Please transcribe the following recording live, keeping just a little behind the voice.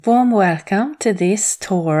Warm welcome to this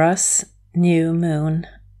Taurus New Moon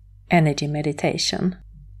energy meditation.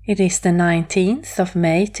 It is the 19th of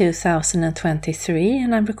May 2023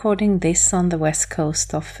 and I'm recording this on the west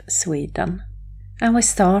coast of Sweden. And we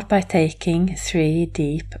start by taking 3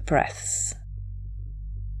 deep breaths.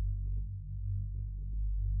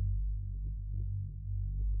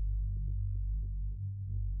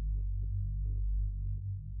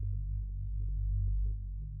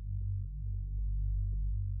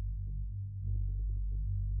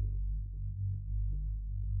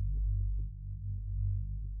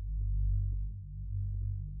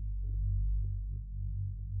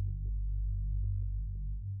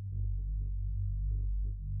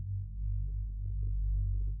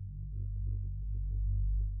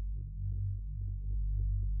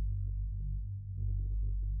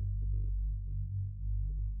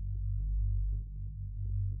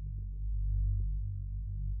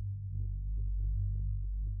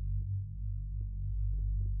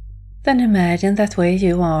 Then imagine that where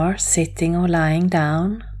you are, sitting or lying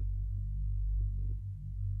down,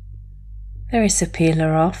 there is a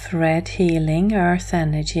pillar of red healing earth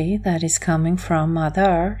energy that is coming from Mother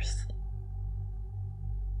Earth.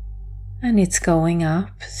 And it's going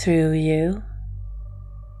up through you,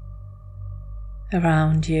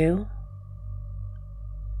 around you,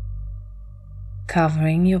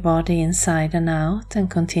 covering your body inside and out and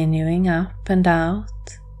continuing up and out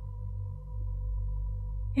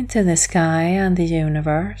into the sky and the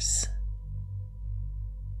universe.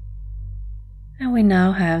 And we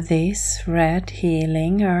now have this red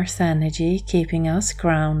healing earth energy keeping us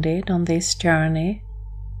grounded on this journey.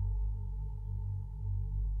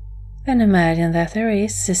 Then imagine that there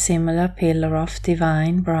is a similar pillar of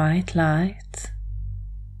divine bright light,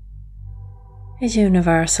 a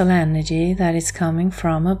universal energy that is coming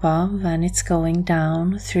from above and it's going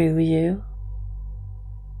down through you,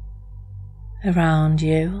 around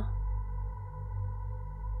you,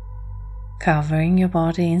 covering your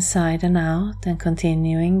body inside and out and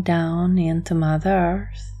continuing down into Mother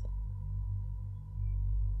Earth.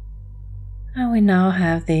 And we now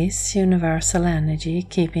have this universal energy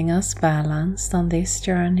keeping us balanced on this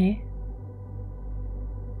journey.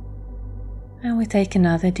 And we take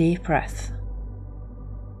another deep breath.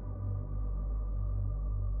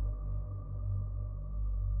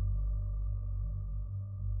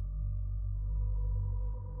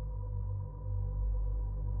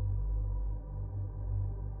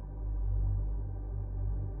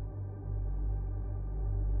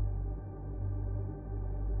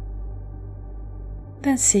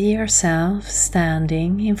 Then see yourself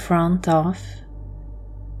standing in front of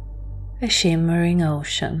a shimmering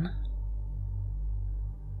ocean.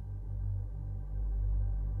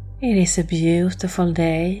 It is a beautiful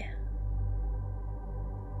day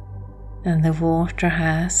and the water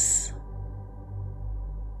has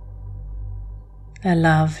a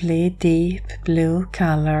lovely deep blue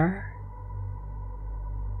color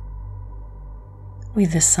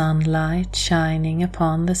with the sunlight shining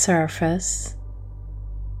upon the surface,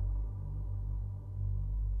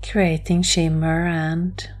 creating shimmer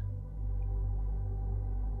and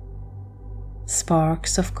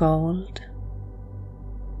sparks of gold.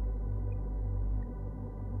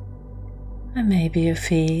 And maybe you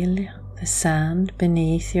feel the sand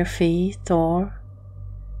beneath your feet, or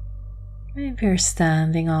maybe you're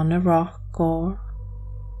standing on a rock, or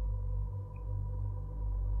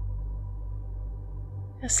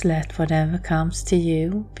just let whatever comes to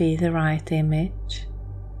you be the right image.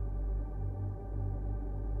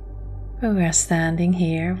 But we are standing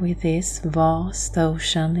here with this vast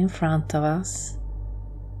ocean in front of us.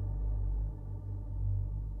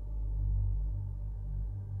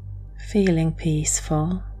 Feeling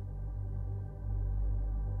peaceful.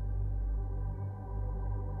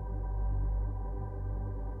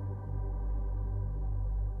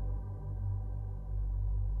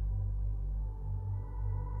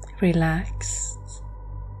 Relaxed.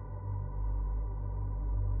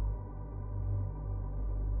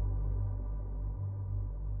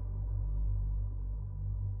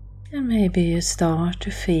 And maybe you start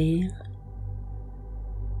to feel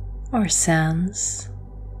or sense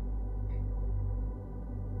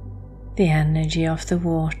the energy of the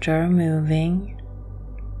water moving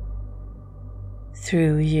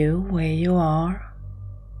through you where you are.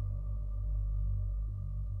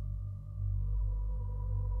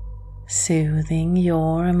 Soothing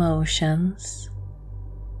your emotions,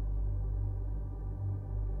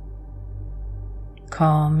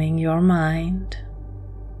 calming your mind.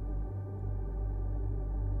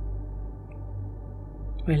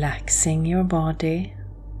 Relaxing your body,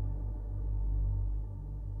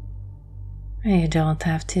 And you don't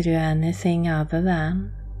have to do anything other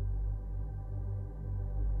than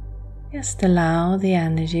just allow the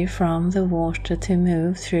energy from the water to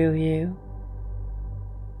move through you,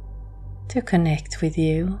 to connect with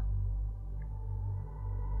you.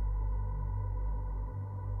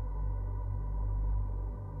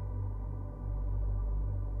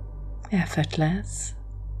 Effortless.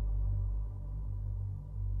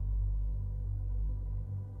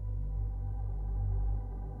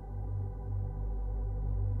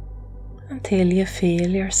 Until you feel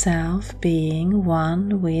yourself being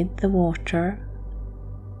one with the water,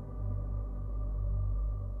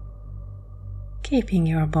 keeping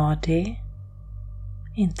your body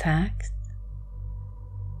intact,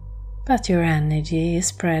 but your energy is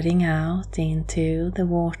spreading out into the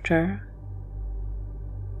water,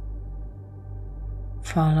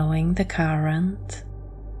 following the current,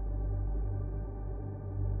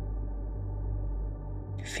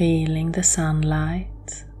 feeling the sunlight.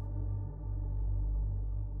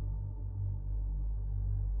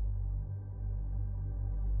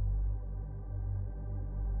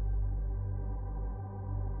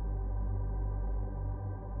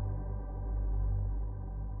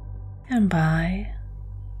 And by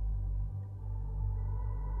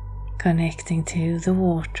connecting to the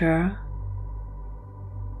water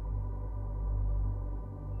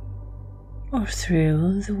or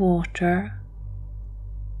through the water,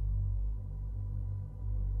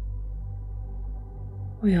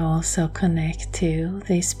 we also connect to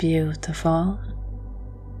this beautiful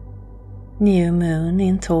new moon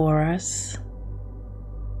in Taurus.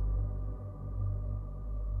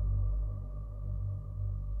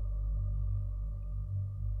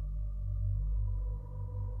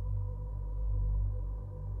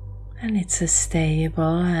 And it's a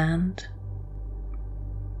stable and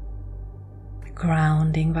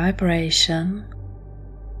grounding vibration.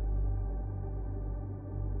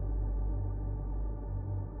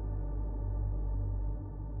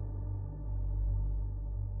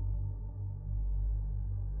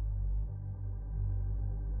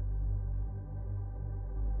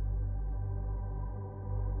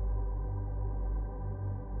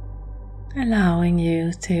 Allowing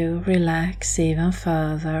you to relax even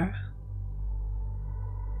further,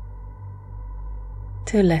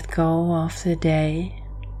 to let go of the day,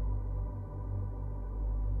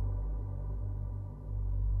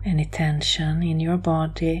 any tension in your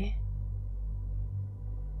body,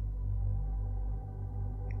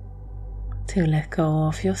 to let go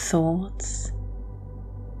of your thoughts,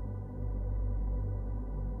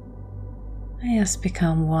 and just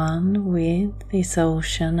become one with this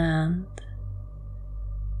ocean and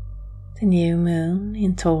the new moon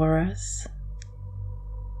in Taurus.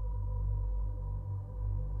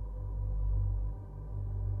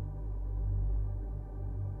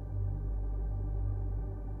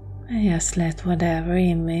 And just let whatever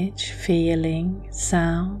image, feeling,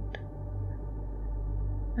 sound,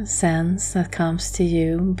 and sense that comes to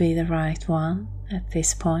you be the right one at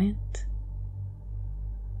this point.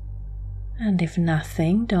 And if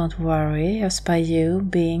nothing, don't worry, just by you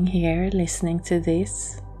being here listening to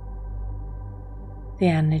this, the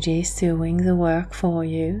energy is doing the work for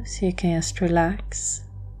you, so you can just relax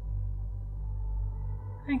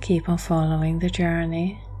and keep on following the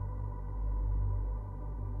journey.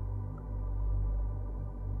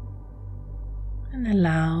 And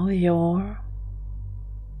allow your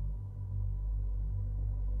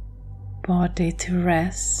body to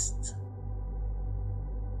rest.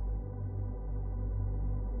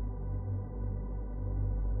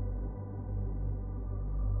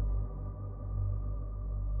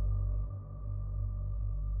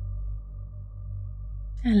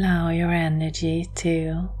 Allow your energy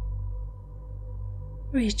to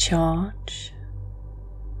recharge.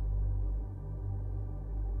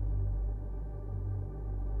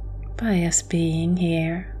 By us being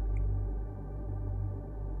here,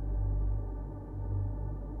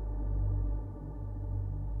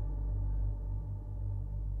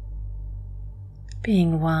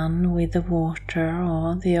 being one with the water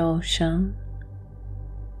or the ocean,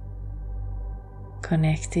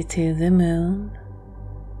 connected to the moon,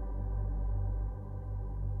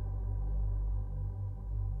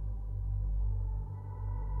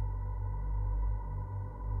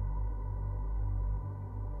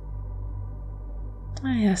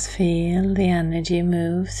 I just feel the energy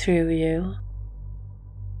move through you.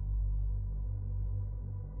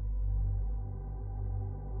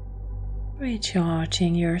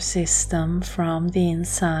 Recharging your system from the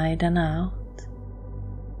inside and out.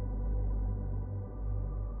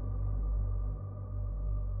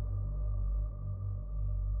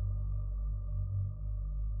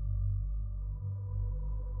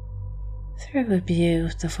 through a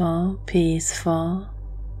beautiful, peaceful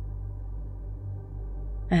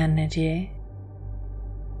energy.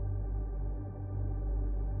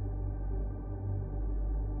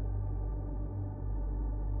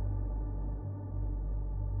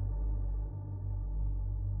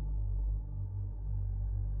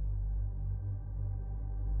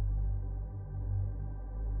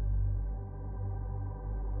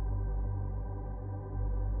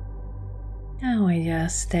 And we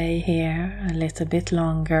just stay here a little bit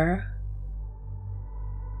longer.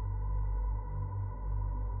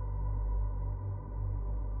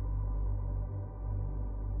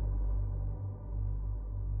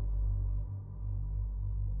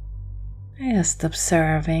 Just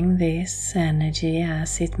observing this energy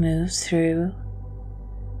as it moves through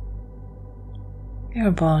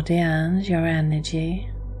your body and your energy.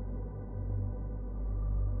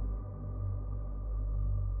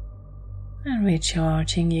 And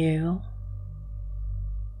recharging you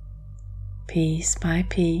piece by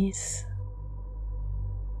piece.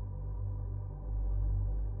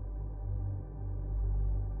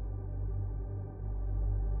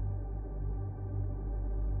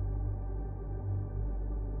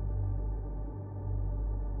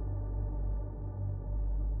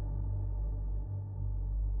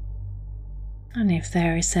 And if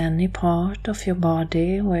there is any part of your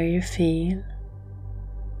body where you feel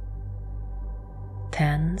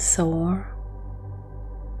tense or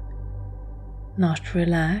not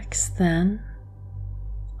relaxed, then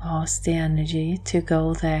ask the energy to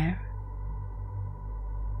go there.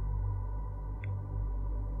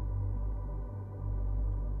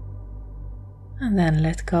 And then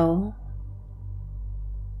let go.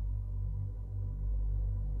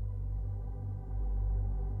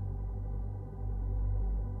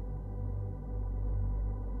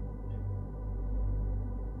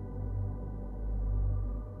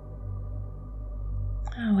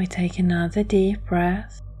 And we take another deep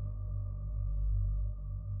breath.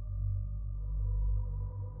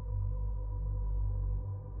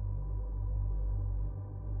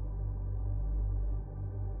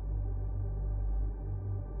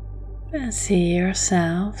 And see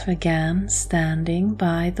yourself again standing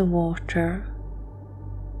by the water.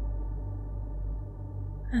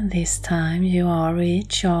 And this time you are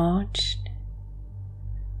recharged.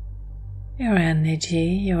 Your energy,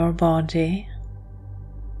 your body.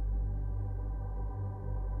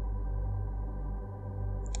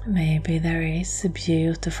 Maybe there is a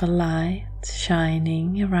beautiful light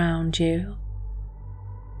shining around you.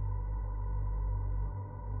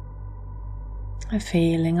 A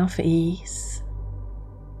feeling of ease,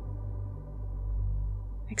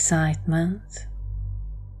 excitement,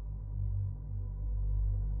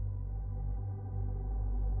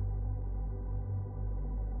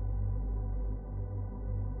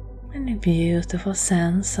 and a beautiful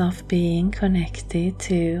sense of being connected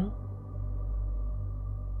to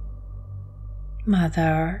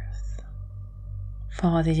Mother Earth,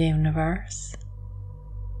 Father Universe,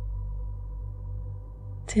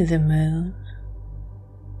 to the moon.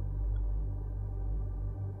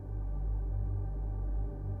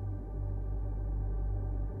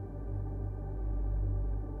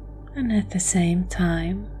 And at the same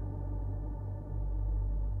time,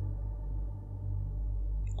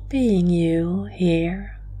 being you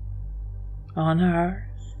here on Earth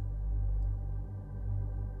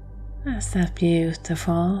as that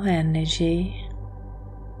beautiful energy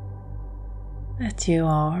that you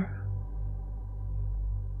are.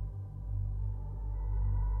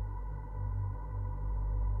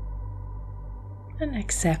 And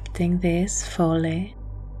accepting this fully.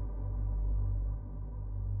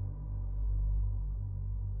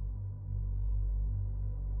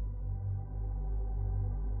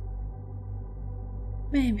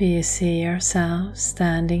 Maybe you see yourself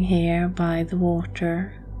standing here by the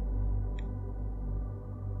water,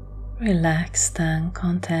 relaxed and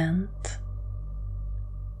content,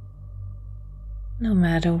 no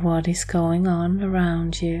matter what is going on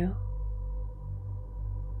around you.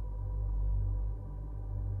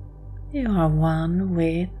 You are one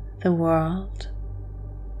with the world,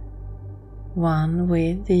 one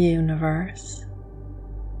with the universe.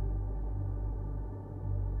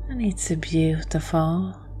 And it's a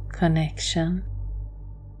beautiful connection.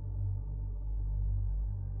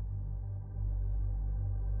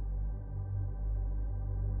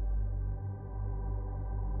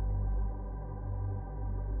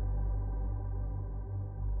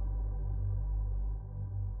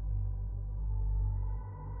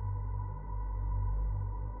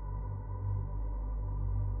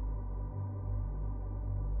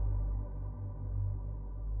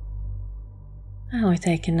 And we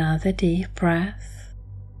take another deep breath.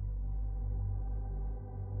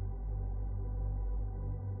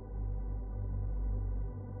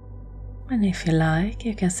 And if you like,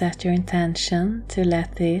 you can set your intention to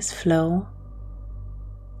let this flow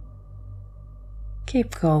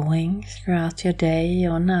keep going throughout your day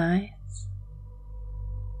or night,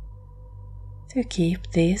 to keep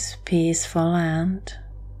this peaceful and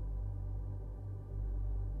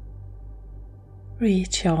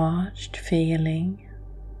recharged feeling.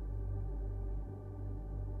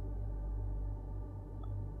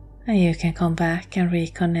 And you can come back and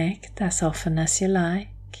reconnect as often as you like.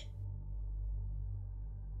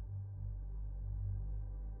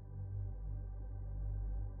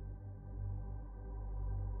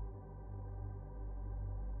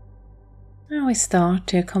 Now we start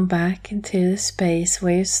to come back into the space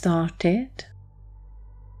where you started.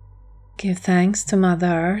 Give thanks to Mother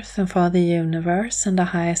Earth and Father Universe and the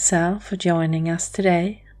Higher Self for joining us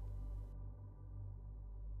today.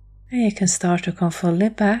 And you can start to come fully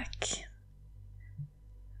back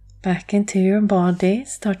into your body.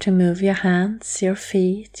 Start to move your hands, your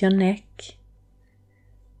feet, your neck.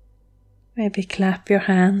 Maybe clap your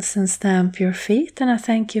hands and stamp your feet, and I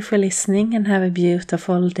thank you for listening and have a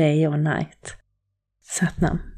beautiful day or night. Satnam.